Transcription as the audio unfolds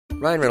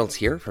Ryan Reynolds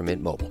here from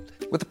Mint Mobile.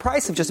 With the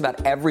price of just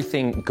about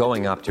everything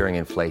going up during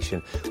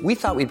inflation, we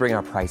thought we'd bring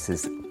our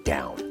prices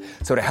down.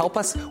 So to help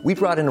us, we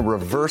brought in a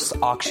reverse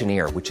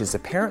auctioneer, which is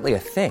apparently a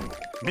thing.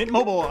 Mint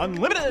Mobile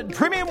Unlimited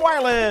Premium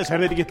Wireless. How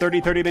to get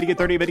 30, 30, bit to get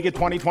 30, bit to get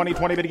 20, 20,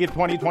 20, bit to get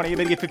 20, 20,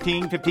 bit to get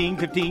 15, 15,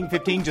 15,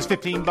 15, just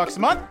 $15 a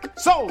month?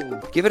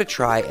 Sold! Give it a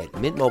try at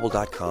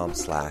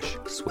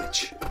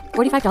mintmobile.com/switch.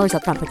 $45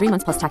 up front for 3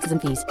 months plus taxes and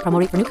fees. Promo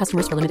rate for new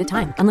customers for limited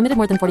time. Unlimited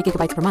more than 40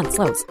 gigabytes per month.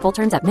 Slows full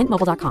terms at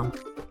mintmobile.com.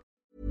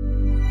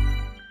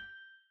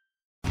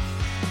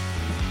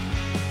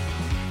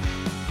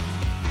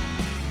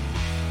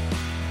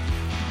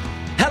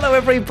 Hello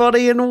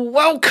everybody and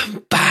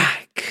welcome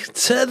back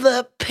to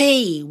the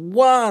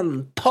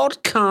P1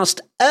 Podcast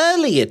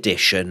Early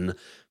Edition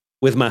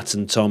with Matt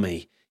and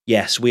Tommy.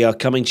 Yes, we are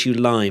coming to you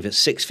live at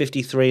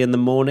 6:53 in the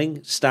morning,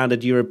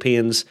 standard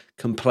Europeans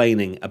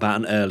complaining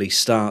about an early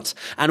start.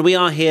 And we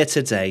are here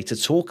today to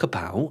talk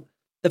about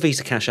the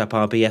Visa Cash App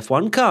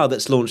RBF1 car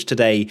that's launched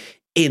today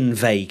in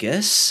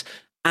Vegas.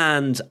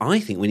 And I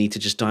think we need to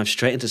just dive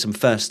straight into some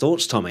first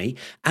thoughts, Tommy,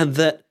 and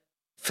that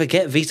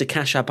forget Visa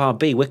Cash App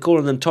RB. We're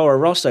calling them Toro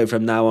Rosso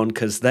from now on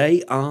because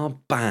they are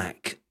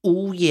back.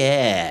 Oh,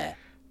 yeah.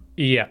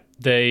 Yeah,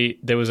 there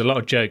was a lot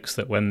of jokes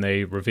that when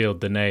they revealed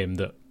the name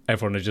that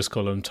everyone would just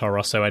call them Toro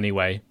Rosso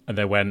anyway. And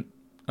they went,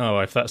 oh,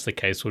 if that's the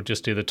case, we'll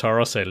just do the Toro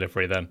Rosso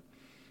livery then.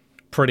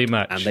 Pretty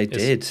much. And they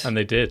did. And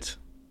they did.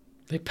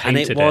 They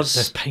painted it.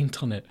 There's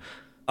paint on it.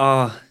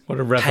 What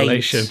a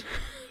revelation.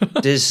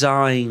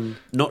 Design,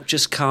 not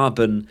just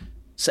carbon.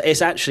 So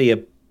it's actually a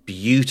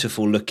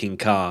beautiful looking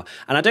car.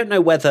 And I don't know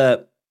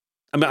whether,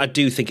 I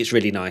do think it's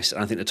really nice.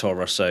 And I think the Toro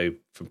Rosso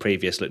from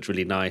previous looked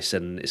really nice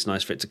and it's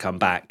nice for it to come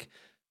back.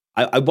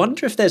 I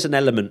wonder if there's an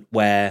element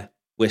where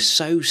we're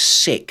so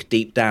sick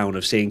deep down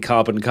of seeing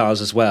carbon cars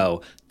as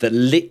well that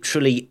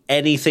literally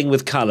anything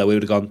with colour, we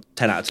would have gone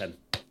 10 out of 10.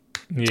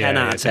 Yeah, 10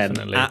 out of 10.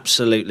 Definitely.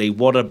 Absolutely.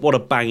 What a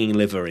banging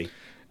livery.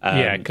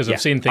 Because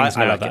I've seen things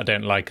now that I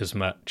don't like as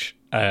much.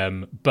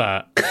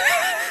 But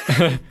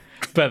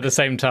at the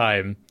same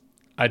time,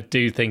 I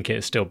do think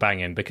it's still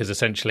banging because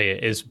essentially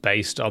it is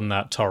based on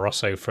that Toro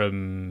Rosso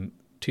from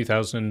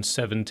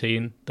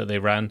 2017 that they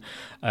ran.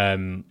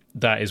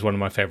 That is one of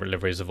my favourite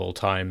liveries of all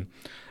time.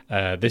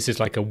 This is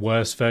like a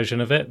worse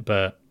version of it,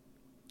 but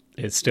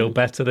it's still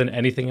better than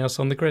anything else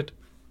on the grid.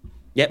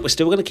 Yeah, we're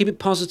still going to keep it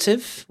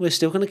positive. We're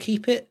still going to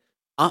keep it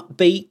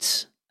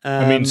upbeat.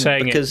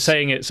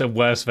 Saying it's a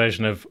worse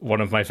version of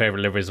one of my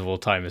favourite liveries of all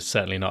time is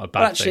certainly not a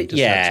bad thing.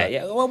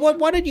 Yeah. Well,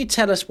 why don't you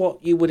tell us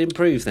what you would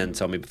improve then,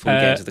 Tommy, before we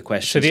get into the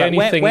questions? So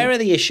where are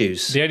the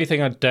issues? The only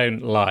thing I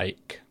don't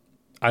like,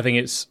 I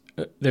think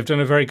they've done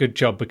a very good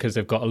job because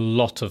they've got a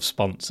lot of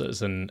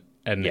sponsors and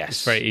yes.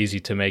 It's very easy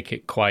to make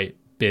it quite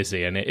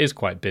busy, and it is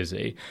quite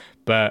busy,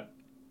 but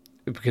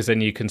because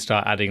then you can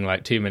start adding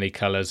like too many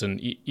colours,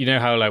 and you know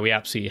how like we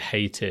absolutely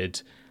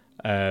hated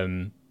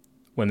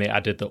when they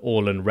added the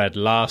all in red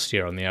last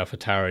year on the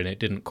AlphaTauri and it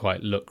didn't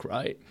quite look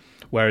right.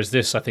 Whereas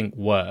this, I think,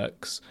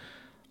 works.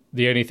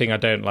 The only thing I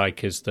don't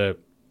like is the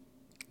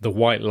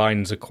white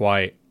lines are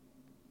quite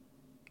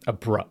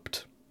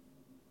abrupt.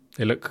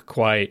 They look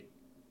quite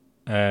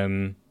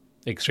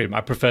extreme.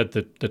 I preferred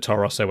the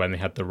Toro Rosso when they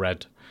had the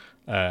red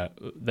there.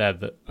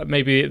 That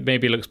maybe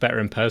it looks better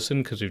in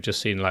person because we've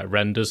just seen like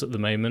renders at the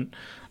moment,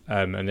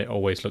 and it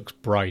always looks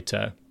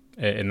brighter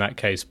in that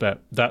case.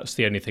 But that's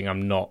the only thing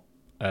I'm not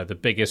the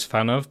biggest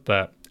fan of,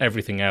 but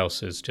everything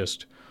else is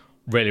just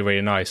really,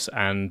 really nice.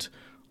 And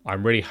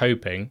I'm really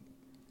hoping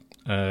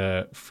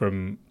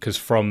from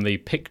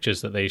the pictures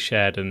that they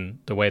shared and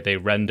the way they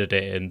rendered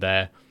it in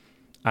their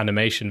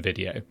animation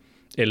video,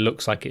 it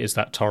looks like it is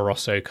that Toro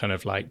Rosso kind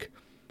of like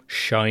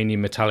shiny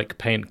metallic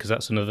paint, because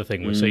that's another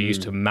thing. We're so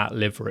used to matte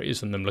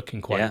liveries and them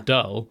looking quite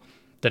dull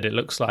that it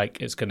looks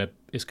like it's gonna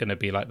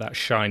be like that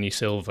shiny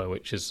silver,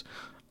 which is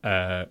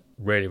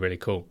really, really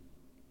cool.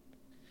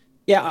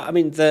 Yeah, I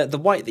mean the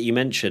white that you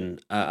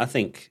mentioned, I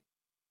think,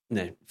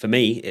 for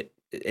me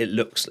it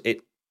looks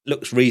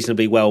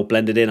reasonably well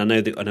blended in. I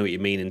know what you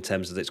mean in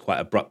terms of it's quite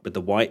abrupt with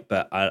the white,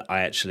 but I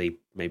actually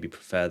maybe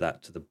prefer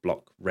that to the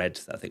block red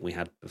that I think we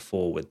had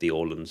before with the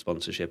All-in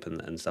sponsorship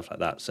and stuff like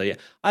that. So yeah,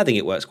 I think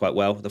it works quite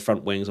well. The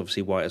front wings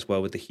obviously white as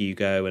well with the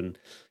Hugo, and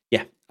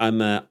yeah, I'm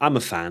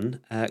a fan.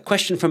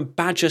 Question from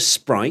Badger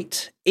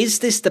Sprite: is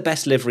this the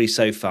best livery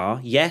so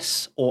far?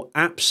 Yes or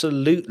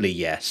absolutely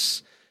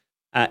yes?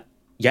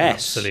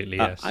 Yes. Absolutely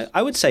yes.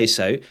 I would say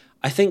so.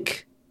 I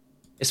think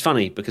it's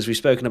funny because we've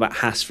spoken about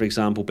Haas, for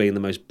example, being the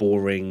most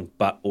boring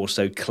but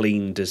also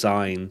clean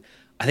design.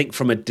 I think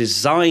from a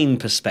design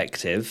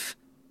perspective,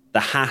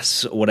 the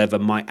Haas or whatever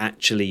might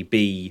actually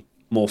be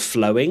more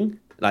flowing.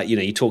 Like,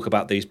 you talk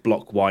about these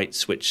block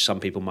whites, which some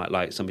people might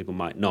like, some people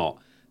might not.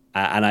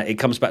 It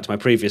comes back to my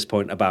previous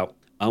point about,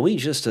 are we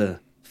just a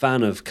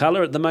fan of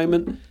colour at the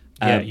moment?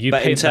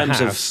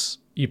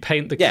 You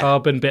paint the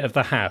carbon bit of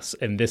the Haas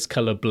in this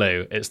colour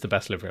blue, it's the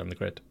best livery on the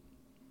grid.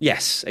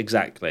 Yes,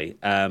 exactly.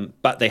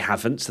 But they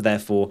haven't, so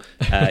therefore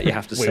you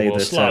have to say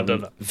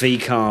that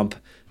VCarb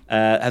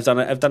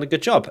have done a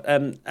good job.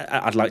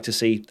 I'd like to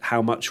see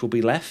how much will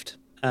be left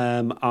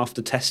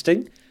after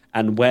testing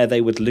and where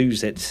they would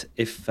lose it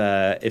if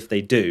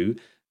they do.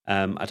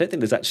 I don't think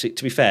there's actually,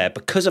 to be fair,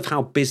 because of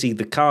how busy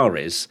the car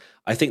is,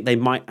 I think they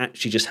might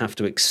actually just have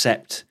to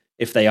accept,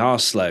 if they are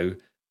slow,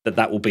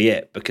 that will be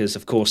it. Because,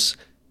 of course,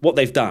 what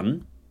they've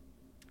done,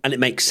 and it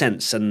makes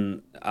sense,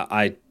 and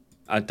I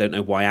don't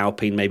know why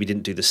Alpine maybe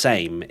didn't do the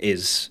same,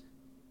 is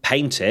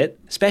paint it,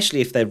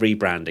 especially if they're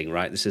rebranding,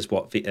 right? This is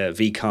what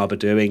VCarb are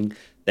doing.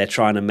 They're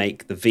trying to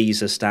make the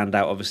Visa stand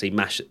out, obviously,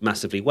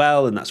 massively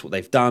well, and that's what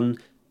they've done.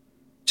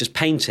 Just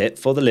paint it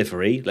for the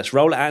livery. Let's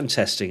roll it out in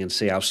testing and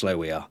see how slow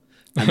we are.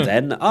 And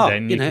then,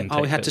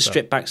 we had to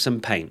strip back some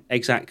paint.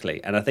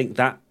 Exactly. And I think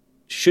that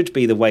should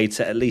be the way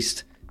to at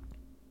least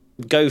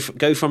go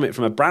from it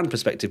from a brand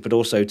perspective, but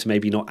also to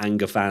maybe not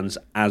anger fans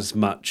as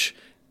much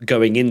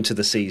going into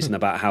the season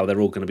about how they're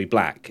all going to be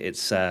black.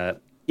 It's, I'd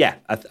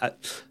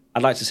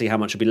like to see how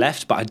much will be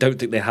left, but I don't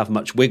think they have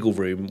much wiggle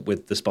room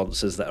with the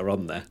sponsors that are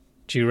on there.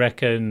 Do you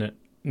reckon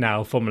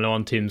now Formula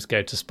One teams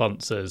go to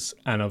sponsors,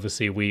 and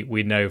obviously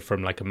we know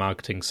from like a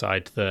marketing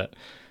side that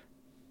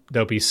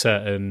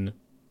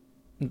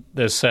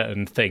there's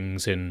certain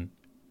things in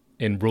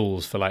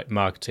rules for like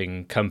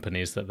marketing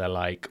companies that they're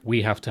like,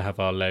 we have to have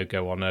our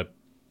logo on a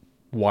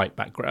white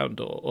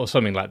background or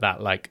something like that,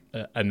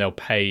 and they'll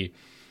pay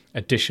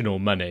additional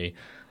money.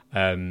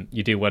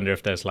 You do wonder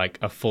if there's like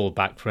a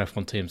fallback from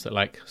F1 teams that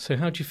like, so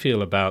how do you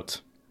feel about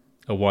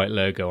a white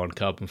logo on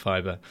carbon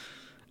fibre?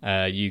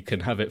 You can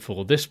have it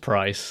for this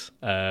price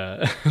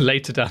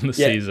later down the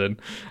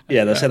season.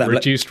 Yeah, they'll say that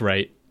reduced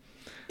rate.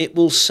 It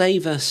will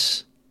save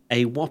us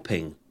a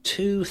whopping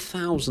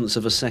 0.002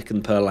 of a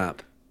second per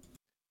lap,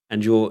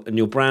 and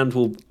your brand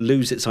will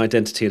lose its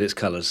identity and its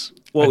colours.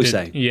 What are we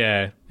saying?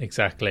 Yeah,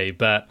 exactly.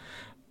 But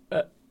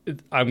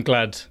I'm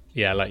glad.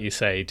 Yeah, like you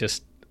say,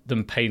 just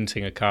them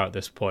painting a car at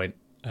this point,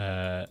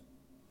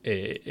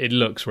 it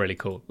looks really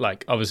cool.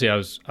 Like obviously, I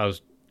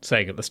was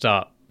saying at the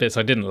start bits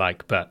I didn't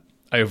like, but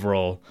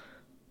overall,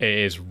 it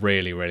is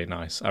really, really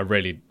nice. I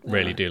really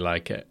do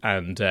like it.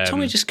 And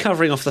Tommy just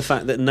covering off the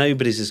fact that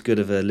nobody's as good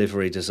of a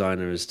livery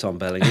designer as Tom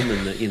Bellingham,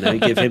 and that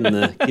give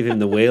him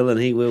the wheel and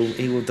he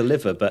will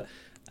deliver. But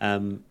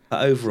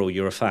overall,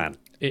 you're a fan.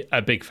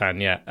 A big fan,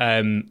 yeah.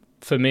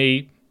 For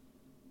me,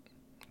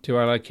 do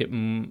I like it?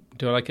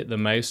 Do I like it the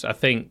most? I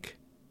think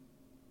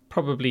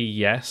probably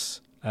yes.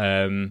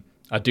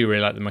 I do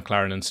really like the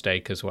McLaren and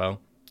Stake as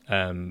well.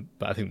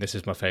 But I think this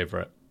is my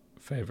favourite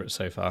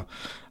so far.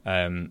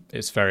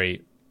 It's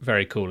very,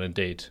 very cool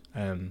indeed.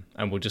 And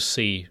we'll just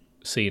see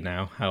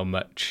now how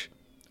much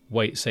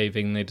weight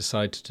saving they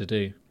decide to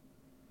do.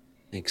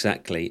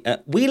 Exactly.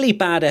 Wheelie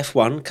Bad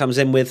F1 comes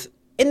in with,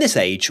 in this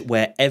age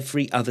where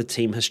every other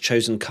team has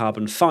chosen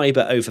carbon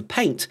fibre over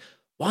paint,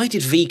 why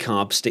did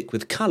VCarb stick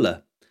with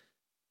colour?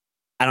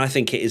 And I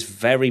think it is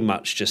very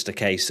much just a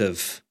case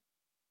of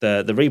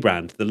the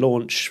rebrand, the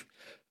launch,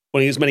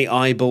 wanting as many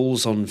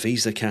eyeballs on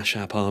Visa, Cash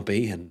App,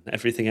 RB and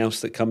everything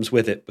else that comes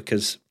with it,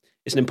 because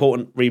it's an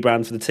important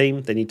rebrand for the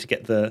team. They need to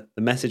get the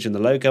message and the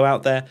logo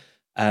out there.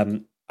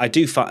 I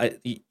do find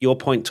your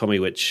point, Tommy,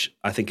 which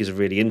I think is a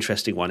really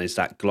interesting one, is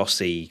that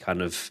glossy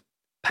kind of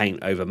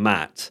paint over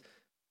matte.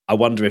 I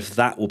wonder if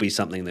that will be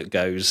something that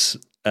goes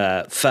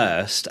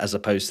first as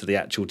opposed to the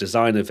actual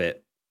design of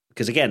it.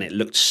 Because again, it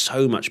looked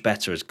so much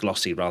better as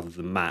glossy rather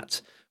than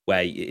matte,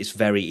 where it's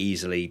very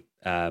easily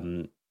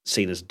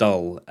seen as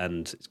dull,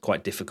 and it's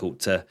quite difficult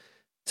to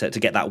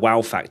get that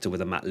wow factor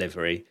with a matte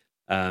livery.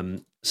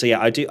 So yeah,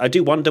 I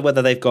do wonder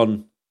whether they've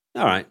gone,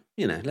 all right,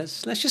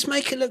 let's just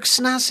make it look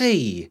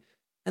snazzy,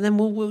 and then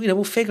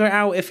we'll figure it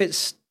out if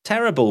it's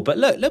terrible. But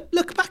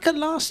look back at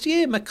last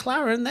year,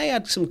 McLaren, they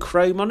had some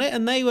chrome on it,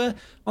 and they were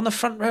on the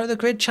front row of the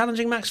grid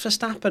challenging Max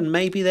Verstappen.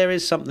 Maybe there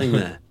is something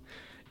there.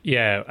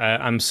 Yeah,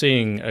 I'm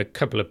seeing a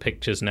couple of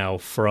pictures now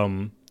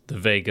from the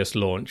Vegas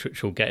launch,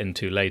 which we'll get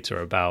into later,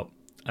 about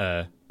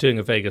doing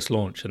a Vegas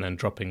launch and then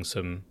dropping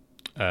some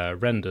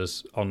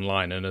renders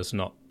online, and us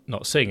not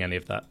seeing any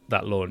of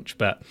that launch.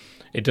 But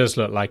it does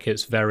look like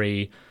it's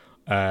very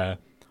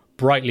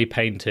brightly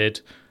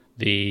painted.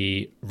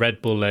 The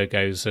Red Bull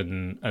logos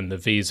and the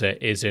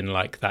Visa is in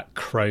like that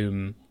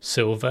chrome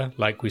silver,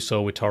 like we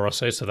saw with Toro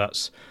Rosso. So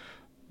that's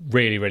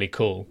really, really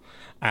cool.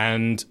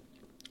 And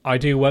I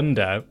do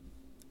wonder,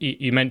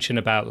 you mentioned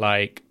about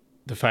like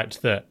the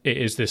fact that it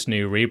is this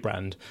new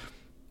rebrand.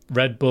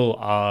 Red Bull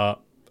are,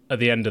 at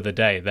the end of the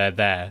day, they're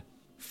there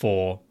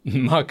for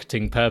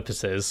marketing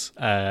purposes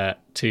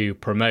to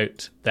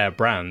promote their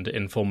brand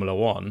in Formula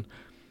One,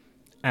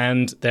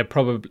 and they've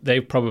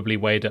probably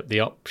weighed up the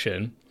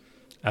option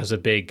as a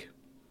big,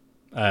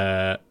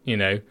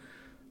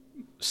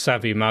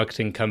 savvy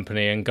marketing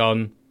company and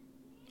gone,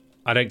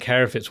 I don't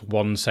care if it's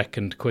 1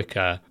 second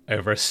quicker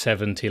over a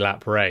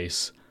 70-lap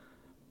race.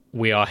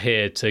 We are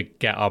here to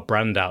get our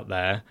brand out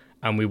there,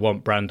 and we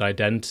want brand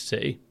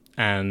identity,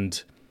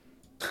 and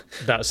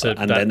that's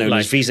and they're known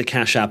as Visa,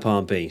 Cash App,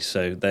 RB.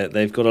 So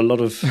they've got a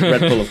lot of Red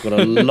Bull have got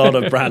a lot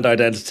of brand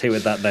identity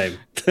with that name.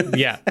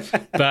 Yeah,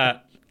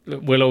 but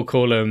we'll all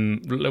call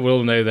them. We'll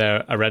all know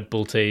they're a Red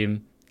Bull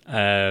team.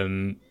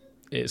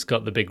 It's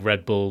got the big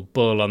Red Bull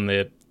bull on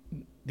the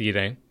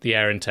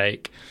air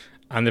intake,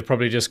 and they've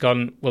probably just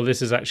gone, well,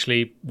 this is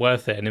actually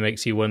worth it, and it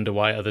makes you wonder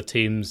why other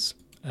teams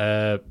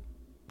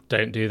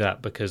don't do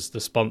that, because the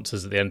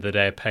sponsors at the end of the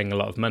day are paying a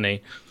lot of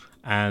money,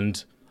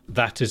 and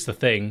that is the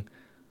thing.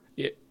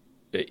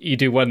 You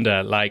do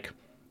wonder, like,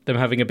 them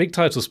having a big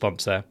title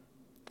sponsor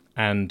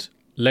and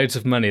loads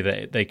of money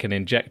that they can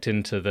inject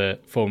into the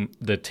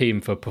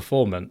team for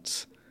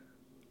performance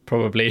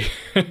probably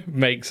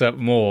makes up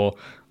more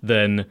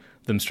than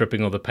them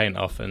stripping all the paint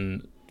off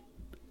and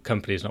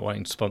companies not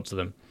wanting to sponsor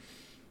them.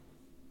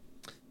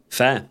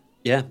 Fair.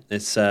 Yeah,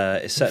 it's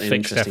certainly an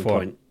interesting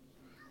point.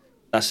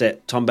 That's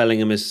it. Tom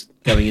Bellingham is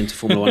going into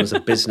Formula One as a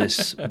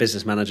business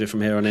manager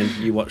from here on in.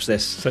 You watch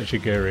this. Such a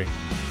guru.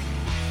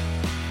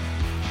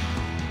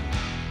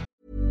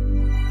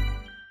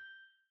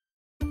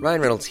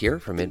 Ryan Reynolds here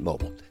from Mint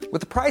Mobile. With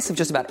the price of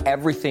just about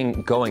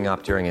everything going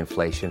up during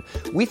inflation,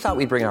 we thought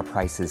we'd bring our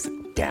prices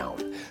down.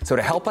 So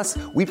to help us,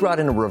 we brought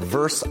in a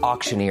reverse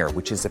auctioneer,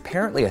 which is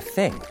apparently a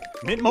thing.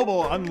 Mint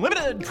Mobile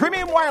Unlimited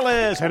Premium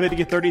Wireless. How to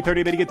get 30,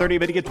 30, bit to get 30,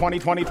 bit to get 20,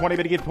 20, 20,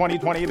 bit to get 20,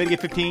 20, bit to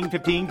get 15,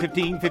 15,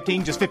 15,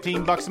 15, just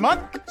 $15 a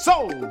month?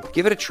 Sold!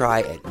 Give it a try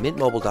at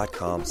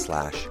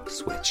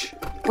mintmobile.com/switch.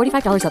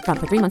 $45 up front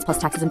for 3 months plus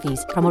taxes and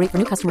fees. Promo rate for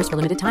new customers for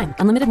limited time.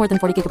 Unlimited more than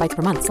 40 gigabytes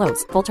per month.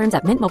 Slows full terms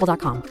at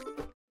mintmobile.com.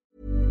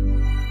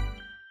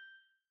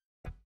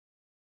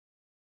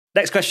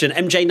 Next question,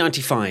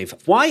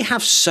 MJ95. Why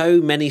have so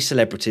many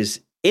celebrities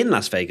in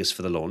Las Vegas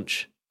for the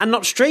launch and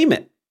not stream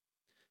it?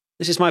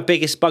 This is my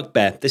biggest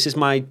bugbear. This is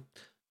my,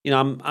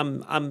 I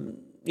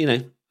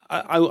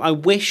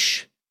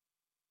wish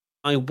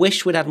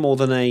we'd had more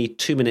than a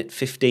 2-minute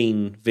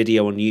 15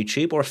 video on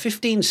YouTube or a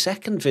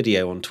 15-second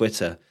video on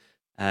Twitter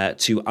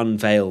to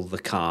unveil the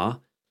car.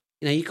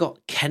 You know, you've got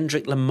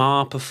Kendrick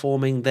Lamar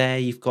performing there.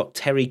 You've got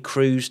Terry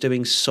Crews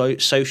doing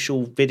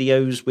social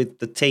videos with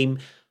the team.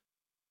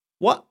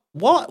 Why?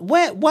 Why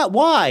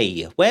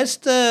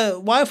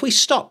have we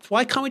stopped?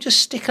 Why can't we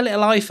just stick a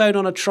little iPhone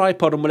on a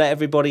tripod and we'll let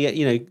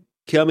everybody,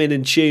 come in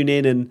and tune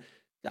in? And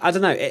I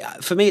don't know.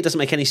 For me, it doesn't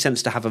make any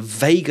sense to have a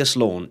Vegas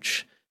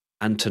launch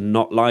and to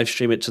not live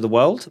stream it to the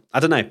world. I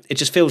don't know. It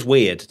just feels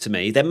weird to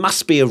me. There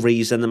must be a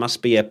reason. There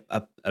must be a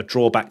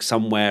drawback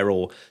somewhere,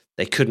 or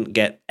they couldn't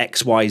get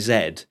X, Y,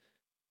 Z.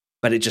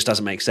 But it just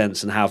doesn't make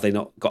sense. And how have they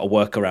not got a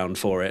workaround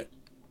for it?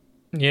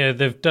 Yeah,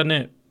 they've done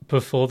it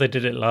before. They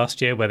did it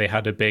last year where they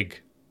had a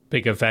big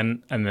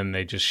event and then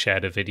they just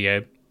shared a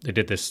video. They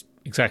did this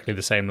exactly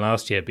the same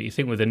last year, but you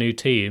think with a new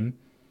team,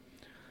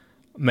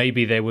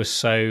 maybe they were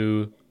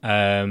so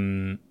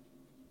annoyed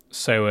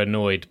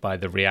by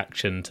the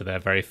reaction to their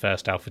very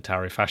first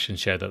AlphaTauri fashion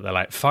show that they're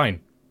like,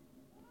 fine,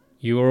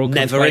 you were all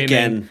never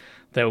again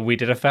that we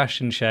did a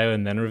fashion show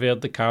and then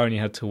revealed the car and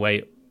you had to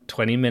wait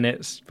 20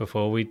 minutes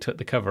before we took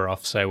the cover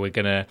off, so we're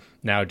gonna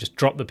now just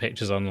drop the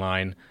pictures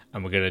online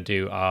and we're gonna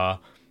do our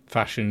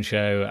fashion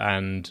show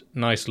and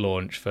nice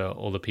launch for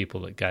all the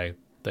people that go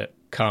that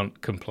can't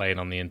complain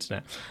on the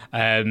internet.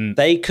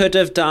 They could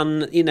have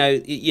done,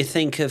 you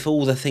think of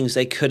all the things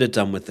they could have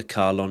done with the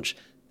car launch.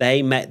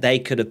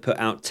 They could have put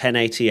out 10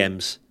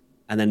 ATMs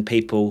and then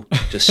people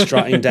just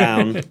strutting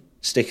down,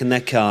 sticking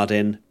their card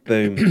in,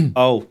 boom.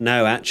 Oh,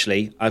 no,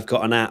 actually, I've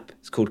got an app.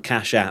 It's called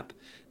Cash App.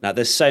 Now,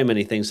 there's so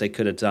many things they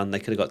could have done. They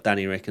could have got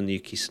Danny Rick and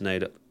Yuki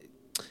Tsunoda.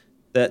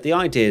 The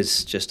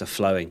ideas just are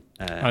flowing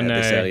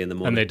this early in the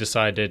morning. And they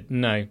decided,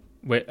 no.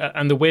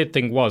 And the weird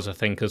thing was, I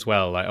think, as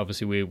well, like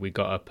obviously we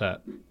got up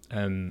at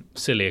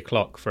silly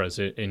o'clock for us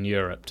in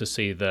Europe to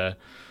see the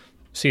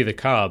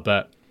car,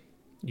 but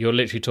you're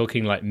literally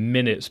talking like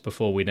minutes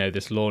before we know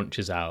this launch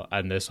is out,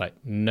 and there's like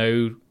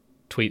no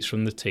tweets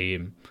from the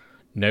team,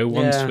 no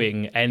one's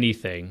tweeting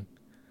anything.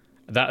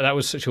 That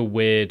was such a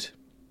weird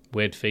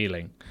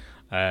feeling.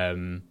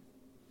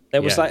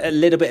 There was like a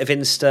little bit of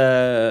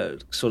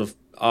Insta sort of,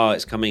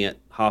 it's coming at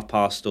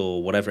past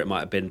or whatever it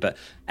might have been, but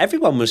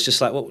everyone was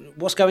just like, well,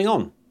 what's going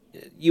on?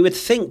 You would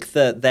think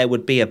that there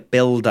would be a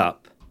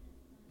build-up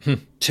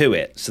to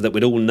it so that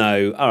we'd all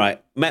know, all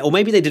right, or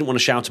maybe they didn't want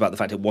to shout about the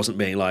fact it wasn't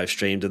being live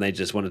streamed and they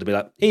just wanted to be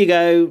like, here you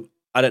go.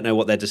 I don't know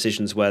what their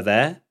decisions were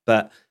there,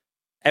 but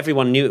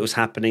everyone knew it was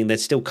happening. They'd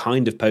still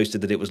kind of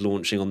posted that it was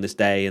launching on this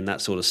day and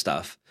that sort of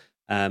stuff.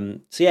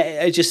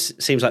 It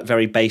just seems like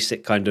very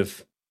basic kind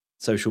of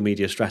social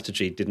media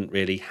strategy didn't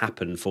really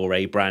happen for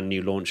a brand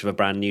new launch of a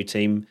brand new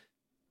team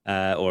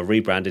or a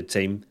rebranded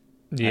team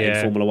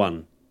in Formula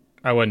One.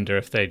 I wonder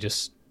if they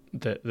just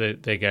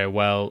they go,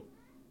 well,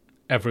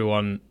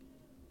 everyone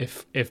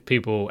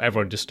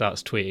just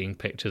starts tweeting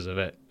pictures of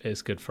it,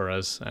 it's good for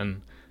us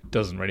and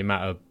doesn't really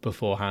matter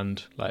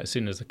beforehand. Like as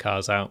soon as the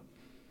car's out,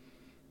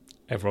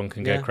 everyone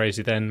can go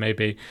crazy then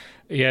maybe.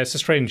 Yeah, it's a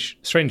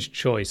strange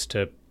choice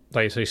to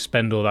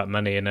spend all that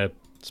money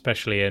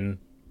especially in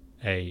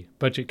a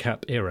budget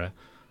cap era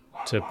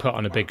to put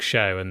on a big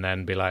show and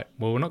then be like,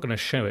 well, we're not going to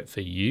show it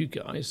for you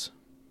guys.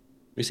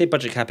 We say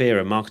budget cap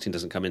era, marketing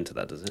doesn't come into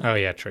that, does it? Oh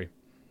yeah, true.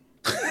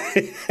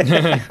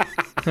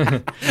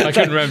 I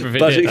couldn't remember if it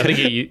did. I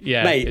think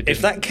Mate,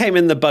 if that came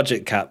in the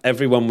budget cap,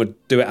 everyone would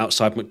do it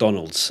outside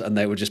McDonald's, and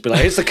they would just be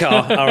like, "Here's the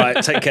car. All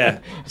right, take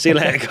care. See you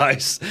later,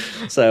 guys."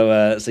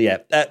 So yeah.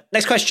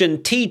 Next question,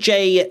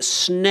 TJ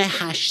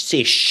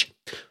Snehasish.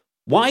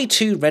 Why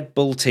 2 Red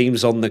Bull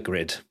teams on the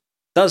grid?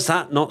 Does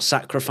that not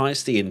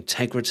sacrifice the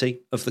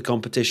integrity of the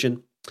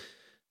competition?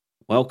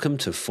 Welcome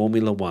to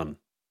Formula One,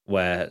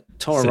 where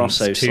Toro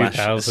Rosso /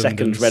 the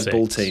second Red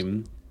Bull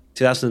team,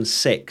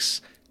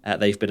 2006,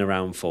 they've been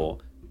around for.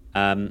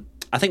 I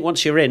think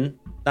once you're in,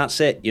 that's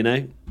it, you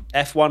know.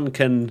 F1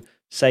 can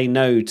say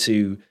no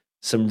to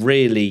some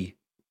really,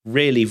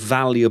 really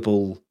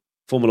valuable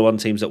Formula One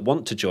teams that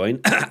want to join,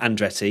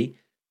 Andretti,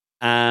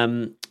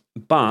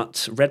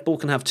 but Red Bull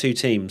can have 2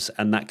 teams,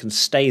 and that can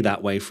stay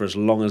that way for as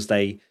long as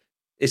they...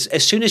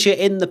 as soon as you're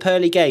in the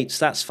pearly gates,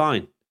 that's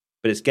fine.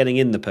 But it's getting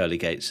in the pearly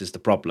gates is the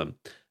problem.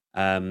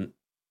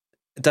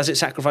 Does it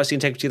sacrifice the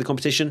integrity of the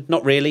competition?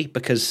 Not really,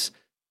 because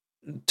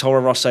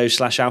Toro Rosso /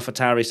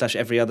 AlphaTauri /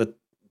 every other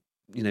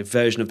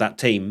version of that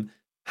team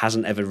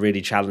hasn't ever really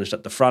challenged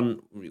at the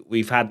front.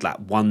 We've had that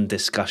one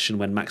discussion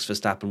when Max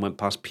Verstappen went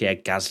past Pierre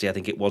Gasly. I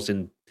think it was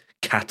in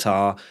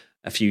Qatar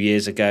a few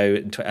years ago.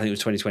 I think it was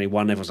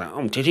 2021. Everyone's like,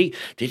 "Oh, did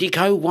he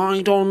go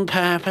wide on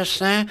purpose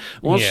there?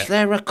 Was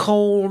there a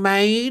call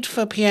made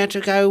for Pierre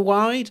to go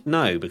wide?"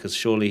 No, because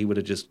surely he would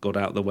have just got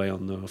out of the way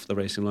off the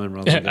racing line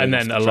rather than and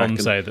then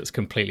Alonso, that's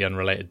completely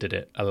unrelated, did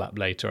it a lap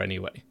later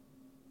anyway.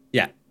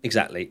 Yeah,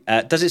 exactly.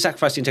 Does it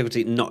sacrifice the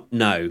integrity?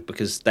 No,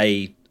 because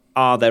they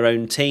are their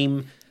own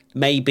team.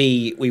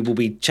 Maybe we will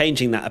be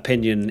changing that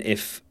opinion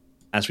if,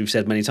 as we've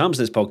said many times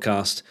in this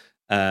podcast,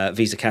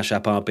 Visa Cash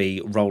App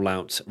RB roll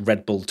out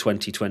Red Bull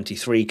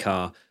 2023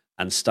 car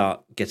and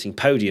start getting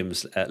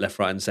podiums left,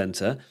 right and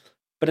centre.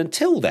 But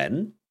until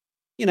then,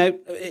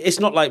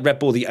 it's not like Red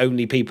Bull are the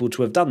only people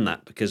to have done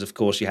that, because, of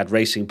course, you had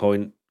Racing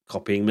Point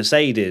copying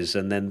Mercedes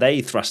and then they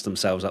thrust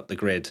themselves up the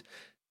grid.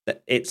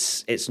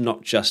 It's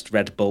not just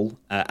Red Bull.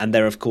 And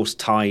there are, of course,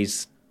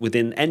 ties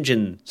within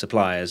engine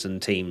suppliers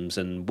and teams,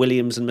 and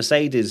Williams and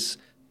Mercedes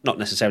not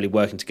necessarily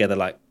working together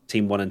like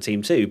Team 1 and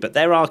Team 2, but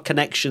there are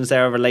connections,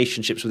 there are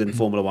relationships within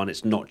Formula 1.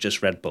 It's not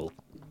just Red Bull.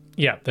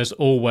 Yeah, there's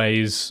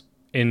always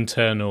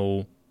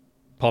internal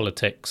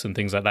politics and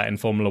things like that in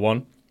Formula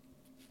 1.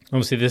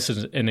 Obviously, this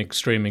is an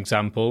extreme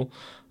example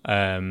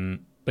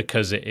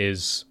because it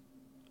is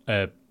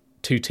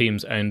 2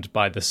 teams owned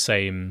by the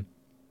same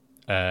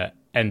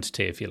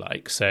entity, if you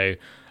like. So,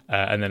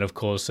 and then, of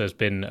course, there's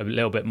been a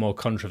little bit more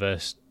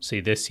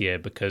controversy this year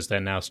because they're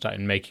now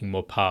starting making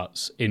more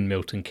parts in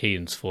Milton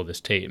Keynes for this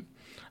team.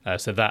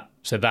 So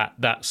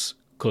that's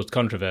caused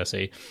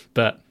controversy,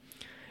 but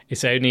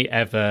it's only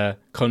ever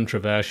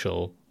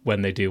controversial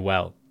when they do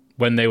well.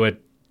 When they were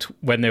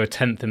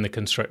 10th in the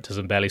constructors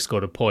and barely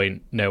scored a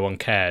point, no one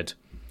cared.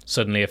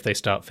 Suddenly, if they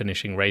start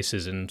finishing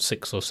races in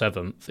 6th or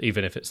 7th,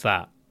 even if it's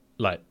that,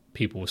 like,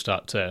 people will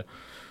start to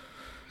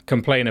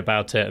complain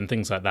about it and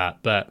things like that.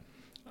 But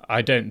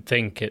I don't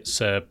think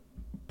it's a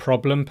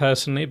problem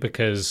personally,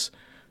 because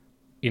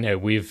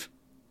we've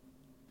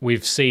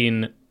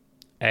seen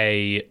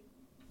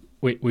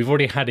we've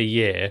already had a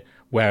year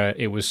where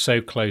it was so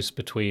close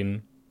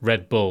between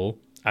Red Bull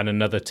and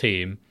another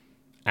team,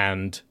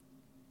 and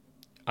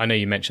I know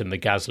you mentioned the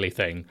Gasly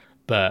thing,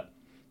 but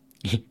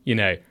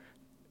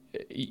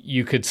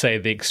you could say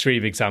the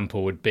extreme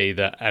example would be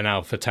that an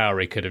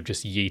AlphaTauri could have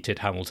just yeeted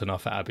Hamilton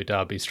off at Abu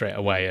Dhabi straight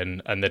away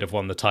and they'd have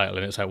won the title,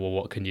 and it's like, well,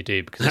 what can you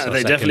do? Because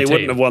they definitely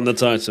wouldn't have won the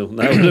title.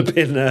 That would have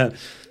been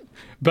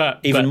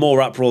even more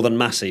uproar than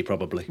Massey,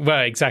 probably.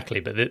 Well,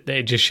 exactly, but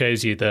it just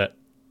shows you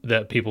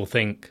that people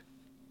think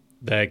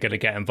they're going to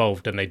get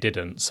involved and they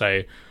didn't.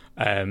 So,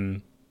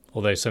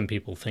 although some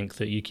people think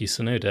that Yuki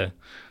Tsunoda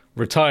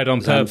retired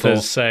on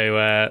purpose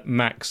so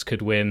Max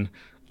could win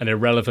an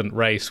irrelevant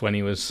race when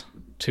he was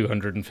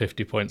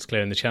 250 points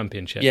clear in the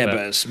championship. Yeah,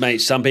 but mate,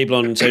 some people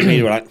on social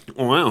media were like,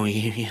 "Oh, wow,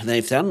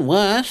 they've done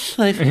worse.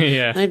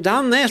 They've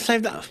done this.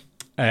 They've done."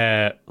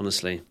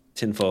 Honestly,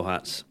 tinfoil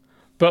hats.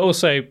 But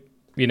also,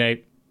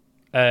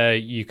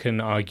 you can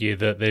argue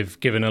that they've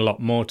given a lot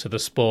more to the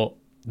sport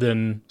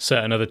than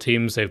certain other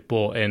teams. They've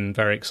brought in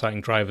very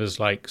exciting drivers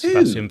like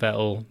Sebastian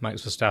Vettel,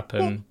 Max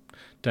Verstappen,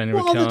 Daniel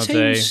Ricciardo. What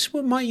other teams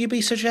might you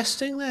be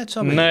suggesting there,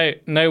 Tommy?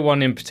 No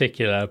one in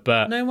particular,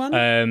 but no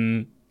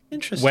one.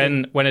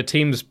 Interesting. When a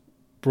team's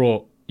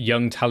brought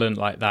young talent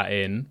like that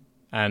in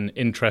and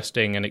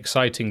interesting and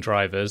exciting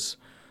drivers,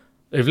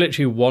 they've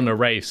literally won a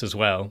race as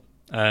well.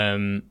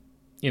 They're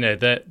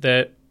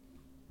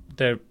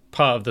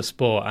part of the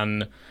sport,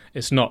 and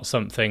it's not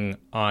something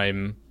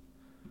I'm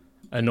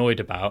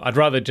annoyed about. I'd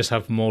rather just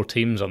have more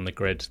teams on the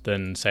grid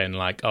than saying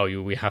like,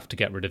 "Oh, we have to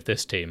get rid of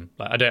this team."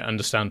 Like, I don't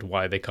understand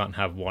why they can't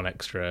have one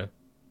extra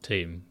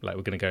team. Like,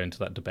 we're going to go into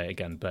that debate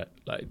again, but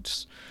like,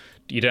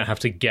 you don't have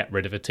to get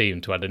rid of a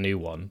team to add a new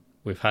one.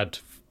 We've had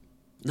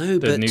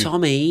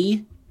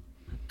Tommy,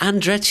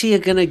 Andretti are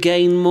going to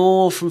gain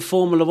more from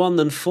Formula One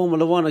than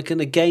Formula One are going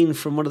to gain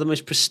from one of the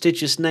most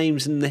prestigious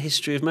names in the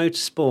history of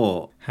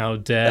motorsport. How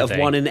dare they?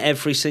 Have won in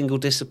every single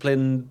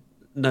discipline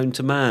known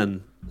to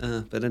man.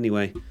 But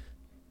anyway,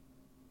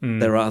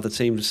 there are other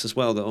teams as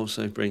well that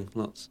also bring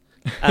lots.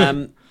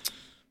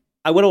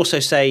 I would also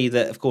say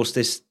that, of course,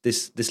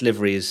 this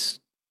livery is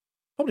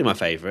probably my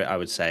favourite, I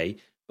would say.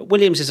 But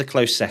Williams is a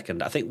close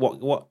second. I think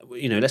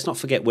let's not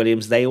forget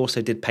Williams. They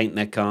also did paint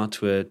their car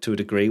to a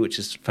degree, which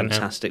is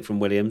fantastic from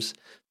Williams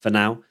for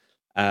now.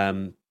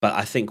 But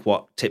I think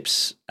what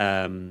tips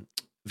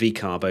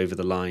VCarb over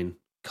the line,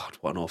 God,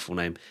 what an awful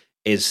name,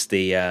 is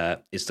the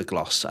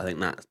gloss. I think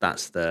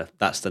that's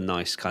the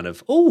nice kind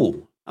of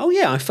oh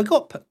yeah, I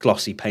forgot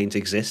glossy paint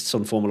exists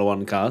on Formula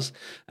One cars,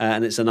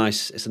 and it's a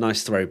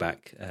nice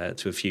throwback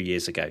to a few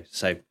years ago.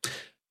 So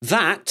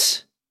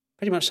that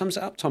pretty much sums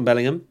it up, Tom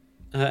Bellingham.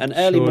 An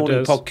early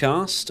morning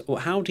podcast.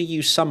 Or how do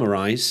you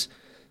summarise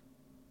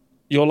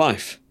your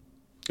life?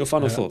 Your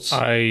final thoughts?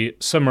 I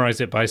summarise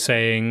it by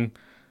saying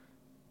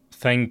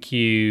thank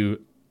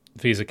you,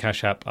 Visa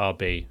Cash App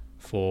RB,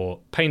 for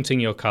painting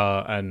your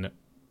car and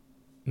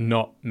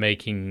not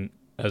making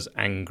us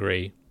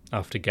angry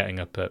after getting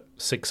up at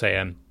 6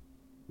 a.m.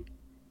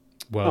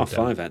 Well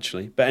done. 5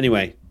 actually. But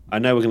anyway, I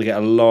know we're going to get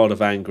a lot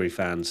of angry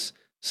fans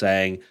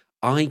saying,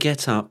 I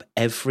get up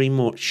every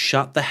morning.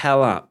 Shut the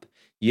hell up.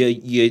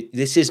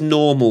 This is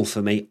normal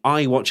for me.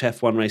 I watch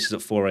F1 races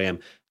at 4 a.m.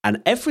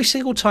 And every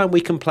single time we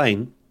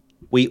complain,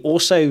 we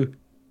also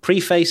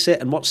preface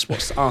it. And what's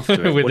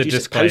after it? With a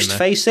disclaimer.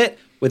 Postface it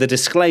with a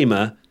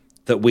disclaimer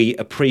that we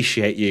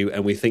appreciate you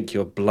and we think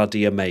you're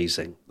bloody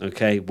amazing.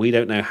 Okay? We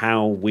don't know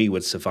how we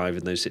would survive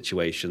in those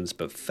situations,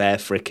 but fair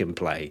frickin'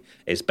 play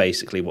is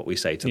basically what we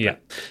say to them.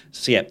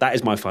 So yeah, that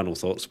is my final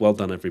thoughts. Well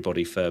done,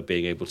 everybody, for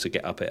being able to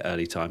get up at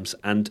early times.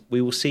 And we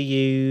will see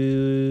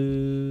you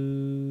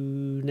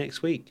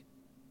next week.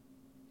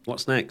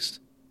 What's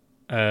next?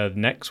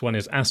 Next one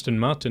is Aston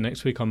Martin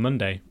next week on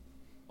Monday.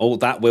 Oh,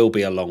 that will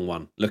be a long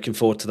one. Looking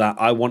forward to that.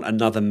 I want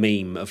another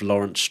meme of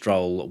Lawrence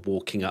Stroll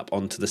walking up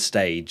onto the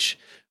stage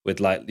with,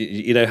 like,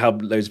 you know how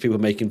loads of people are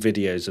making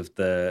videos of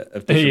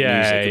different music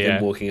of him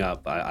walking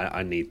up.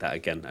 I need that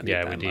again. I need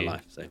that in my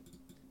life. So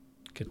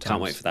can't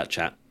wait for that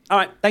chat. All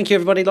right, thank you,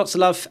 everybody. Lots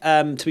of love.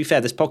 To be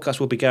fair, this podcast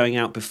will be going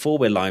out before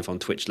we're live on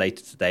Twitch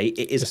later today.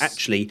 It is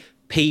actually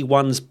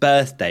P1's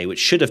birthday, which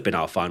should have been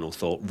our final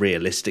thought,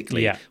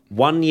 realistically.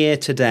 1 year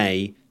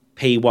today,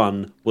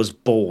 P1 was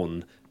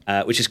born,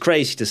 which is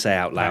crazy to say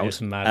out loud. That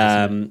is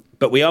mad, isn't it?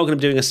 But we are going to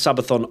be doing a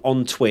subathon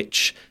on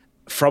Twitch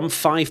from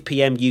 5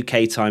 p.m.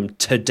 UK time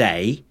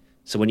today.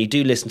 So when you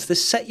do listen to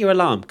this, set your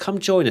alarm. Come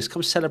join us.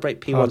 Come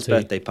celebrate P1's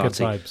birthday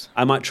party. Good vibes.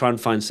 I might try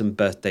and find some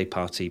birthday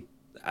party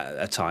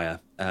attire.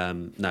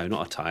 No,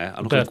 not attire.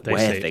 I'm not going to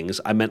wear things.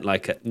 I meant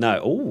like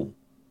no.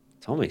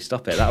 Tommy,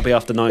 stop it. That'll be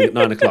after 9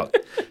 o'clock.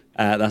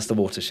 That's the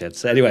watershed.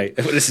 So anyway,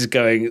 this is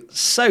going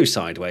so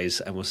sideways,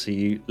 and we'll see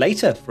you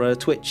later for a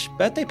Twitch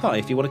birthday party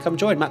if you want to come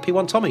join. Matt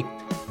P1 Tommy.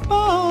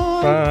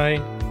 Bye.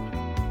 Bye.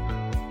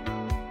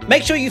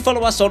 Make sure you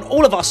follow us on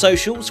all of our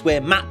socials. We're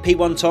Matt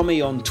P1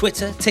 Tommy on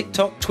Twitter,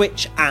 TikTok,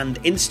 Twitch,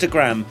 and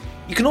Instagram.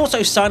 You can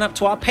also sign up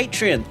to our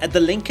Patreon at the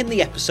link in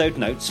the episode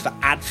notes for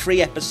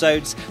ad-free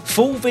episodes,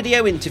 full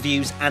video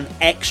interviews, and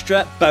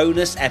extra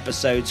bonus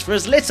episodes for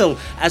as little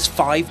as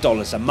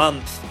 $5 a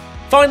month.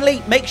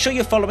 Finally, make sure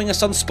you're following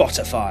us on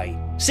Spotify.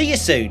 See you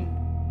soon.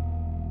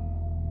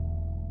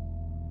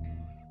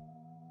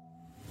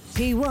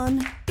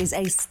 P1 is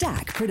a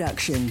Stack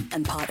production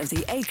and part of the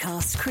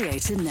Acast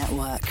Creator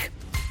Network.